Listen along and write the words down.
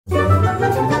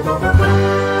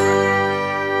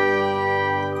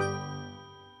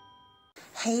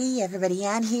Hey everybody,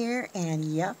 Ann here, and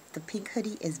yep, the pink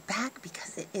hoodie is back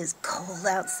because it is cold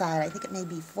outside. I think it may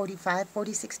be 45,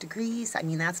 46 degrees. I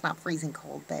mean, that's not freezing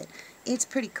cold, but it's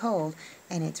pretty cold,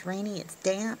 and it's rainy, it's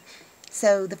damp.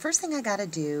 So the first thing I got to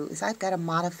do is I've got to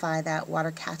modify that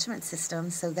water catchment system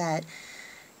so that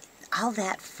all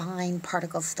that fine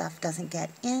particle stuff doesn't get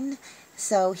in.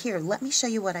 So here, let me show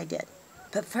you what I did.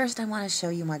 But first I want to show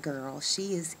you my girl.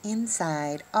 She is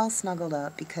inside, all snuggled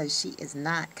up, because she is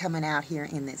not coming out here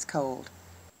in this cold.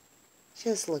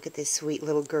 Just look at this sweet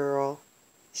little girl.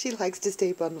 She likes to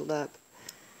stay bundled up.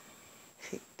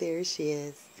 There she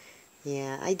is.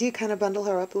 Yeah, I do kind of bundle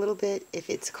her up a little bit if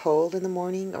it's cold in the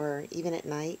morning or even at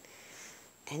night.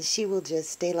 And she will just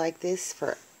stay like this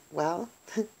for, well,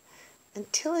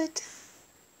 until it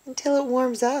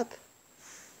warms up.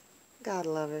 God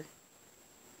love her.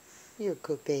 You're a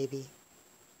good baby.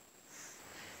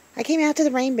 I came out to the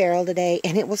rain barrel today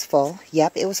and it was full.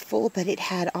 Yep, it was full, but it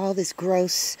had all this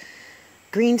gross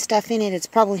green stuff in it. It's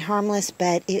probably harmless,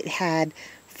 but it had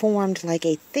formed like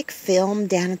a thick film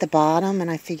down at the bottom,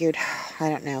 and I figured, I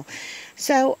don't know.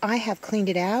 So I have cleaned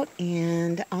it out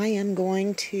and I am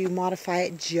going to modify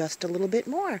it just a little bit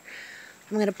more.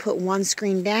 I'm going to put one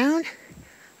screen down.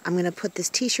 I'm going to put this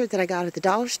t-shirt that I got at the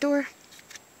dollar store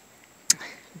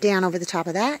down over the top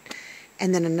of that,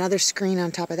 and then another screen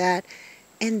on top of that,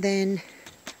 and then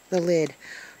the lid.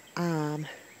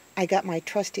 I got my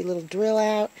trusty little drill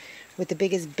out with the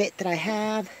biggest bit that I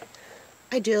have.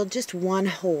 I drilled just one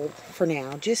hole for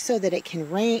now, just so that it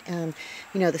can rain.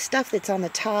 You know, the stuff that's on the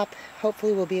top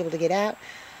hopefully will be able to get out.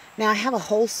 Now I have a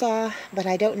hole saw, but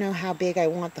I don't know how big I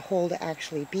want the hole to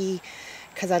actually be,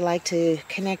 because I'd like to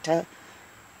connect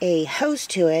a hose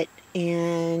to it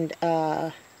and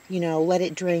you know, let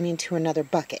it drain into another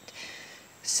bucket.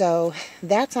 So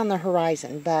that's on the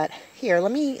horizon. But here,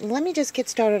 let me just get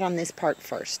started on this part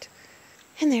first.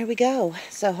 And there we go.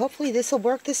 So hopefully this will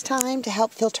work this time to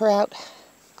help filter out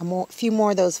a few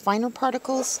more of those finer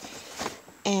particles.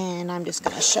 And I'm just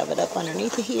going to shove it up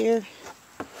underneath of here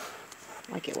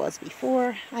like it was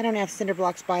before. I don't have cinder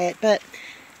blocks by it, but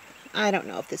I don't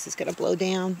know if this is going to blow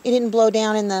down. It didn't blow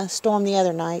down in the storm the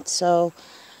other night, so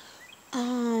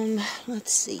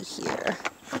let's see here.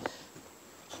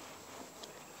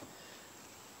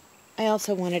 I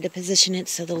also wanted to position it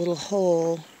so the little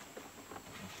hole,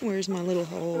 where's my little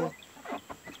hole?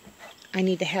 I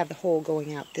need to have the hole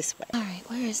going out this way. Alright,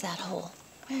 where is that hole?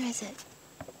 Where is it?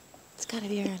 It's got to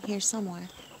be around here somewhere.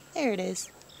 There it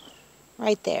is.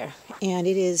 Right there. And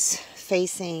it is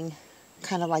facing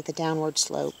kind of like the downward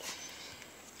slope.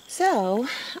 So,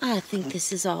 I think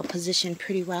this is all positioned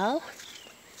pretty well.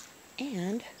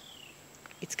 And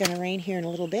it's going to rain here in a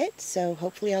little bit, so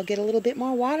hopefully I'll get a little bit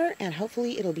more water, and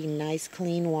hopefully it'll be nice,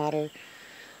 clean water.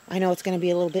 I know it's going to be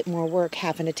a little bit more work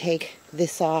having to take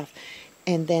this off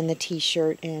and then the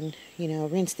t-shirt and, you know,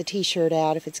 rinse the t-shirt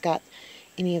out if it's got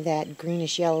any of that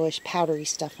greenish, yellowish, powdery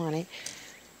stuff on it.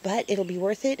 But it'll be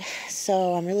worth it,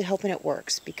 so I'm really hoping it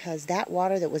works, because that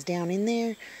water that was down in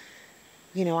there,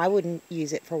 you know, I wouldn't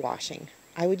use it for washing.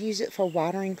 I would use it for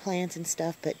watering plants and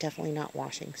stuff, but definitely not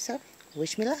washing. So,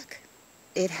 wish me luck.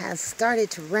 It has started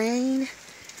to rain.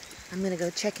 I'm going to go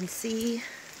check and see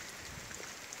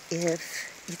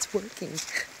if it's working.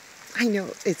 I know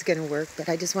it's going to work, but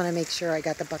I just want to make sure I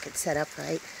got the bucket set up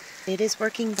right. It is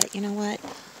working, but you know what?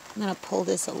 I'm going to pull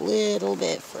this a little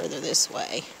bit further this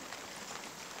way,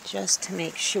 just to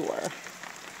make sure.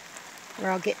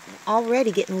 We're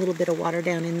already getting a little bit of water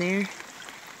down in there.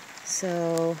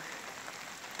 So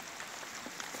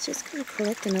it's just kind of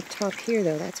collecting up top here,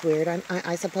 though. That's weird.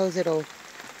 I suppose it'll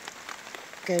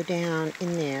go down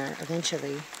in there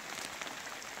eventually.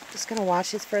 Just going to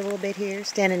watch this for a little bit here,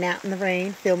 standing out in the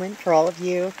rain, filming for all of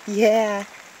you. Yeah.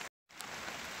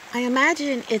 I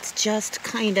imagine it's just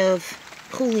kind of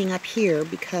pooling up here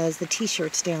because the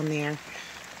t-shirt's down there.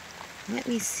 Let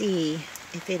me see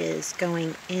if it is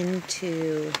going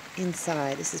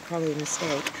inside. This is probably a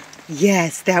mistake.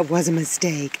 Yes, that was a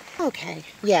mistake. Okay,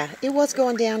 yeah, it was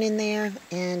going down in there,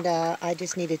 and I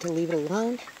just needed to leave it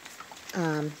alone.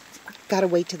 Gotta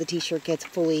wait till the t-shirt gets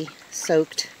fully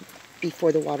soaked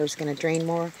before the water's gonna drain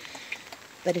more.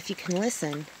 But if you can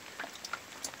listen,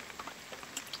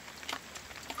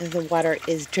 the water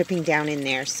is dripping down in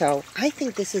there, so I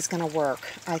think this is gonna work.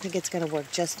 I think it's gonna work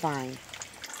just fine.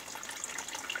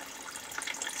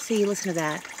 See, listen to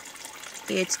that.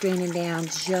 It's draining down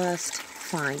just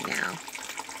fine now.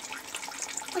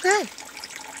 Okay.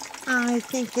 I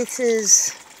think this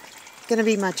is going to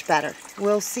be much better.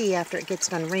 We'll see after it gets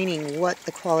done raining what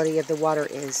the quality of the water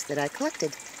is that I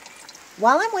collected.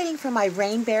 While I'm waiting for my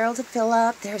rain barrel to fill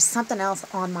up, there's something else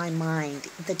on my mind.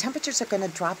 The temperatures are going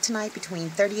to drop tonight between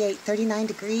 38, 39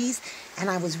 degrees, and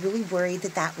I was really worried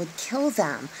that that would kill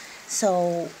them.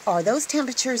 So are those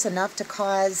temperatures enough to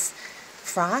cause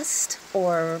frost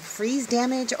or freeze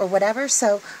damage or whatever?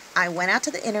 So I went out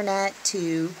to the internet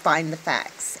to find the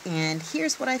facts, and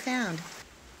here's what I found.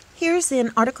 Here's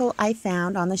an article I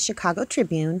found on the Chicago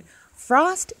Tribune.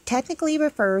 Frost technically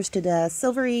refers to the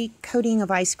silvery coating of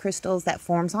ice crystals that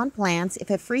forms on plants if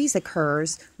a freeze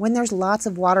occurs when there's lots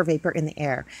of water vapor in the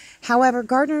air. However,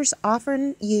 gardeners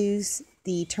often use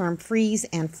the term freeze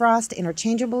and frost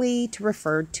interchangeably to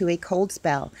refer to a cold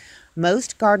spell.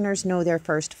 Most gardeners know their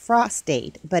first frost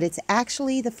date, but it's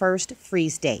actually the first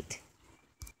freeze date.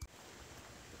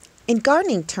 In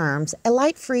gardening terms, a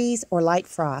light freeze or light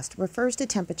frost refers to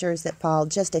temperatures that fall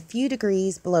just a few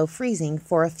degrees below freezing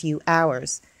for a few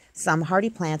hours. Some hardy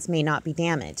plants may not be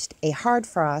damaged. A hard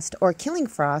frost or killing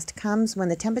frost comes when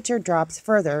the temperature drops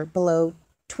further below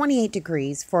 28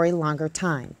 degrees for a longer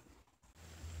time.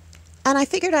 And I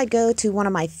figured I'd go to one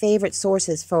of my favorite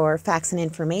sources for facts and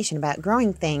information about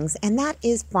growing things, and that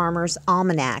is Farmer's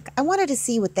Almanac. I wanted to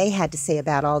see what they had to say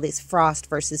about all this frost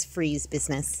versus freeze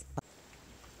business.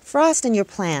 Frost in your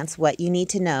plants, what you need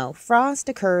to know. Frost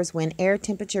occurs when air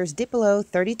temperatures dip below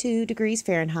 32 degrees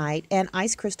Fahrenheit and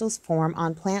ice crystals form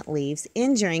on plant leaves,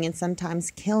 injuring and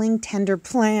sometimes killing tender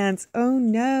plants. Oh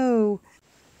no!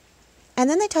 And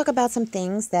then they talk about some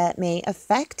things that may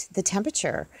affect the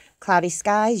temperature. Cloudy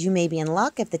skies, you may be in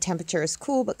luck. If the temperature is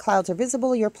cool but clouds are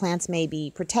visible, your plants may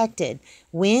be protected.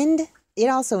 Wind, it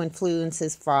also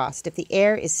influences frost. If the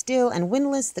air is still and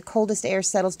windless, the coldest air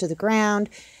settles to the ground.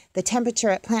 The temperature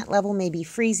at plant level may be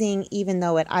freezing, even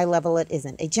though at eye level it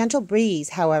isn't. A gentle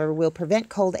breeze, however, will prevent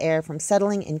cold air from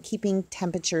settling and keeping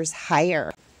temperatures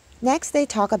higher. Next, they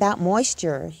talk about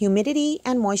moisture. Humidity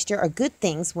and moisture are good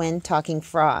things when talking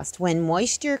frost. When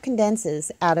moisture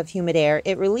condenses out of humid air,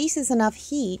 it releases enough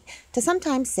heat to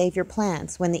sometimes save your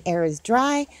plants. When the air is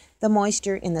dry, the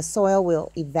moisture in the soil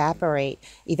will evaporate.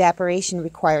 Evaporation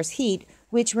requires heat,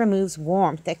 which removes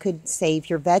warmth that could save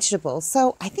your vegetables.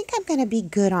 So I think I'm going to be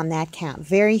good on that count.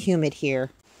 Very humid here.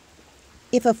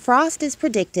 If a frost is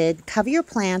predicted, cover your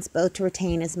plants both to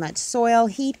retain as much soil,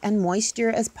 heat, and moisture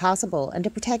as possible and to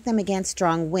protect them against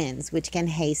strong winds, which can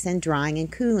hasten drying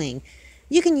and cooling.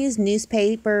 You can use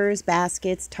newspapers,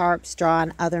 baskets, tarps, straw,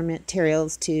 and other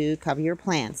materials to cover your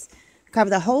plants. Cover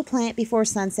the whole plant before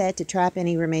sunset to trap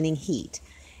any remaining heat.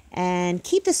 And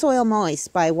keep the soil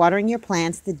moist by watering your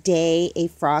plants the day a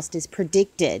frost is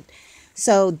predicted.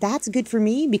 So that's good for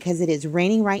me because it is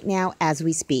raining right now as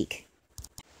we speak.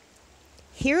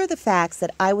 Here are the facts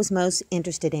that I was most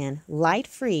interested in. Light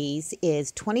freeze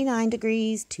is 29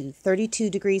 degrees to 32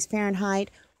 degrees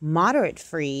Fahrenheit. Moderate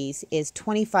freeze is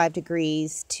 25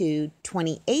 degrees to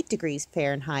 28 degrees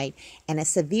Fahrenheit. And a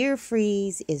severe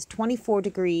freeze is 24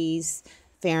 degrees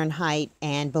Fahrenheit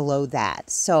and below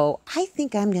that. So I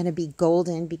think I'm going to be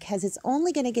golden because it's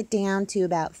only going to get down to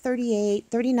about 38,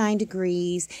 39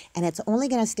 degrees, and it's only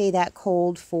going to stay that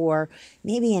cold for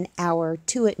maybe an hour,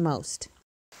 two at most.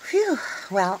 Phew,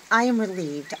 well, I am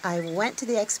relieved. I went to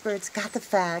the experts, got the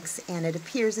facts, and it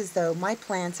appears as though my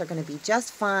plants are going to be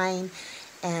just fine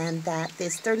and that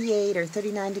this 38 or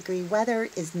 39 degree weather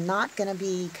is not going to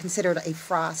be considered a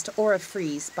frost or a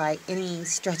freeze by any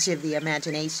stretch of the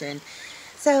imagination.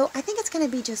 So I think it's going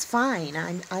to be just fine.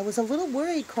 I was a little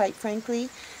worried, quite frankly,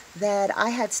 that I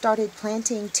had started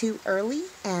planting too early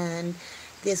and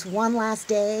this one last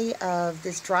day of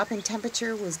this drop in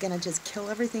temperature was going to just kill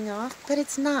everything off, but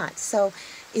it's not. So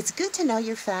it's good to know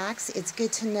your facts. It's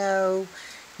good to know,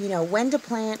 when to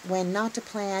plant, when not to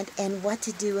plant, and what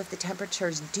to do if the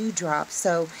temperatures do drop.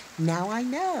 So now I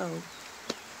know.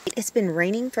 It's been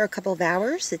raining for a couple of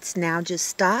hours. It's now just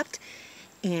stopped.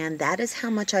 And that is how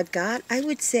much I've got. I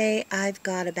would say I've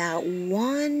got about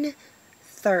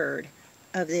 1/3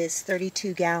 of this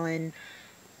 32-gallon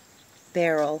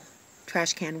barrel,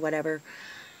 trash can, whatever,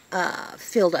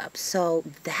 filled up. So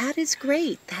that is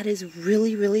great. That is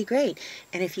really, really great.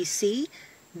 And if you see,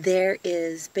 there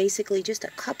is basically just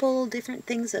a couple different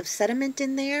things of sediment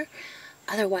in there.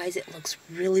 Otherwise, it looks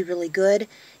really, really good.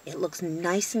 It looks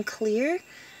nice and clear.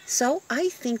 So I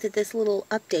think that this little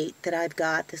update that I've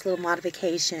got, this little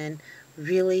modification,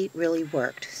 really, really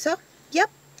worked. So, yep,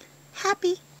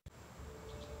 happy.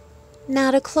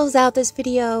 Now to close out this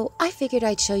video, I figured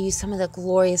I'd show you some of the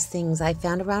glorious things I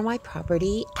found around my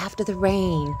property after the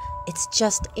rain. It's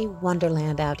just a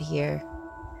wonderland out here.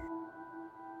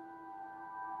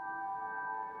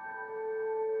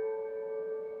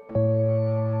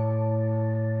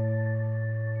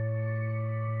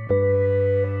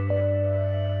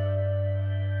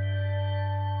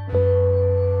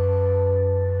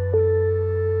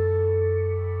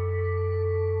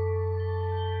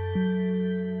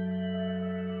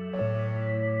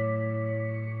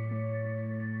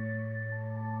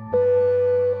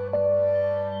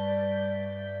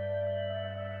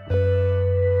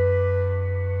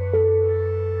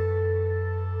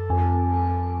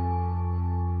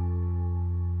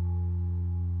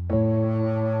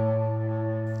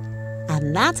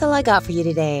 And that's all I got for you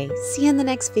today. See you in the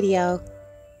next video.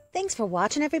 Thanks for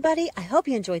watching, everybody. I hope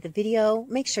you enjoyed the video.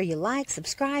 Make sure you like,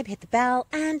 subscribe, hit the bell,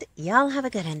 and y'all have a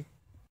good one.